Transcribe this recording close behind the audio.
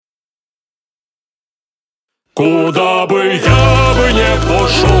Куда бы я бы не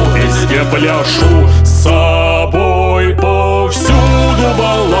пошел, везде пляшу с собой повсюду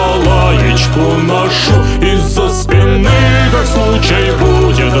балалаечку ношу. Из-за спины, как случай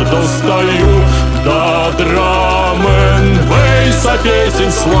будет, достаю до драм-н-бейса песень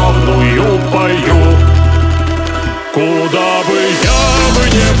славную пою. Куда бы я бы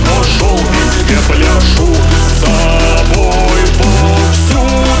не пошел, везде пляшу